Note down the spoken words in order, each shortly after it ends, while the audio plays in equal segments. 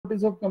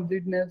notice of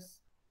completeness?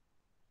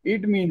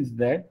 It means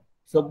that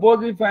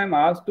suppose if I am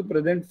asked to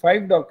present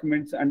 5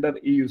 documents under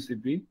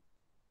eUCP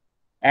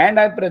and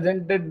I have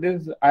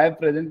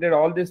presented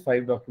all these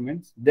 5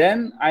 documents,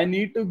 then I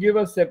need to give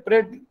a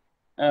separate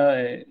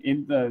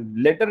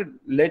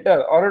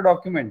letter or a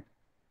document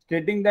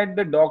stating that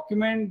the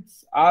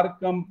documents are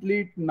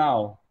complete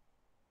now.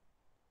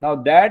 Now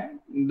that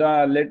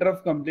the letter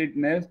of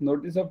completeness,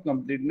 notice of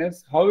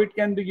completeness, how it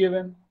can be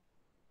given?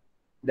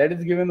 That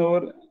is given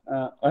over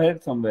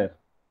ahead somewhere.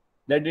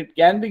 That it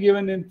can be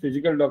given in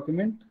physical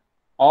document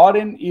or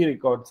in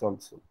e-records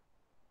also.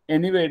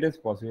 Anyway, it is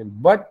possible.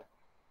 But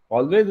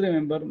always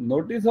remember,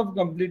 notice of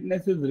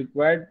completeness is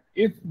required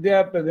if they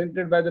are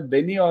presented by the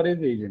Benny or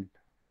his agent.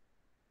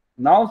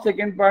 Now,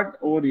 second part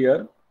over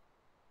here,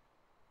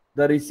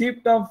 the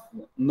receipt of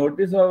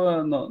notice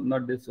of no,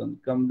 not this one.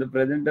 Come, the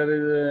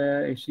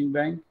presenter is issuing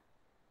bank.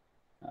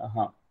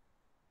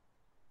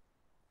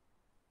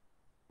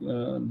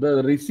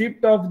 The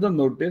receipt of the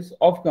notice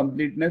of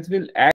completeness will act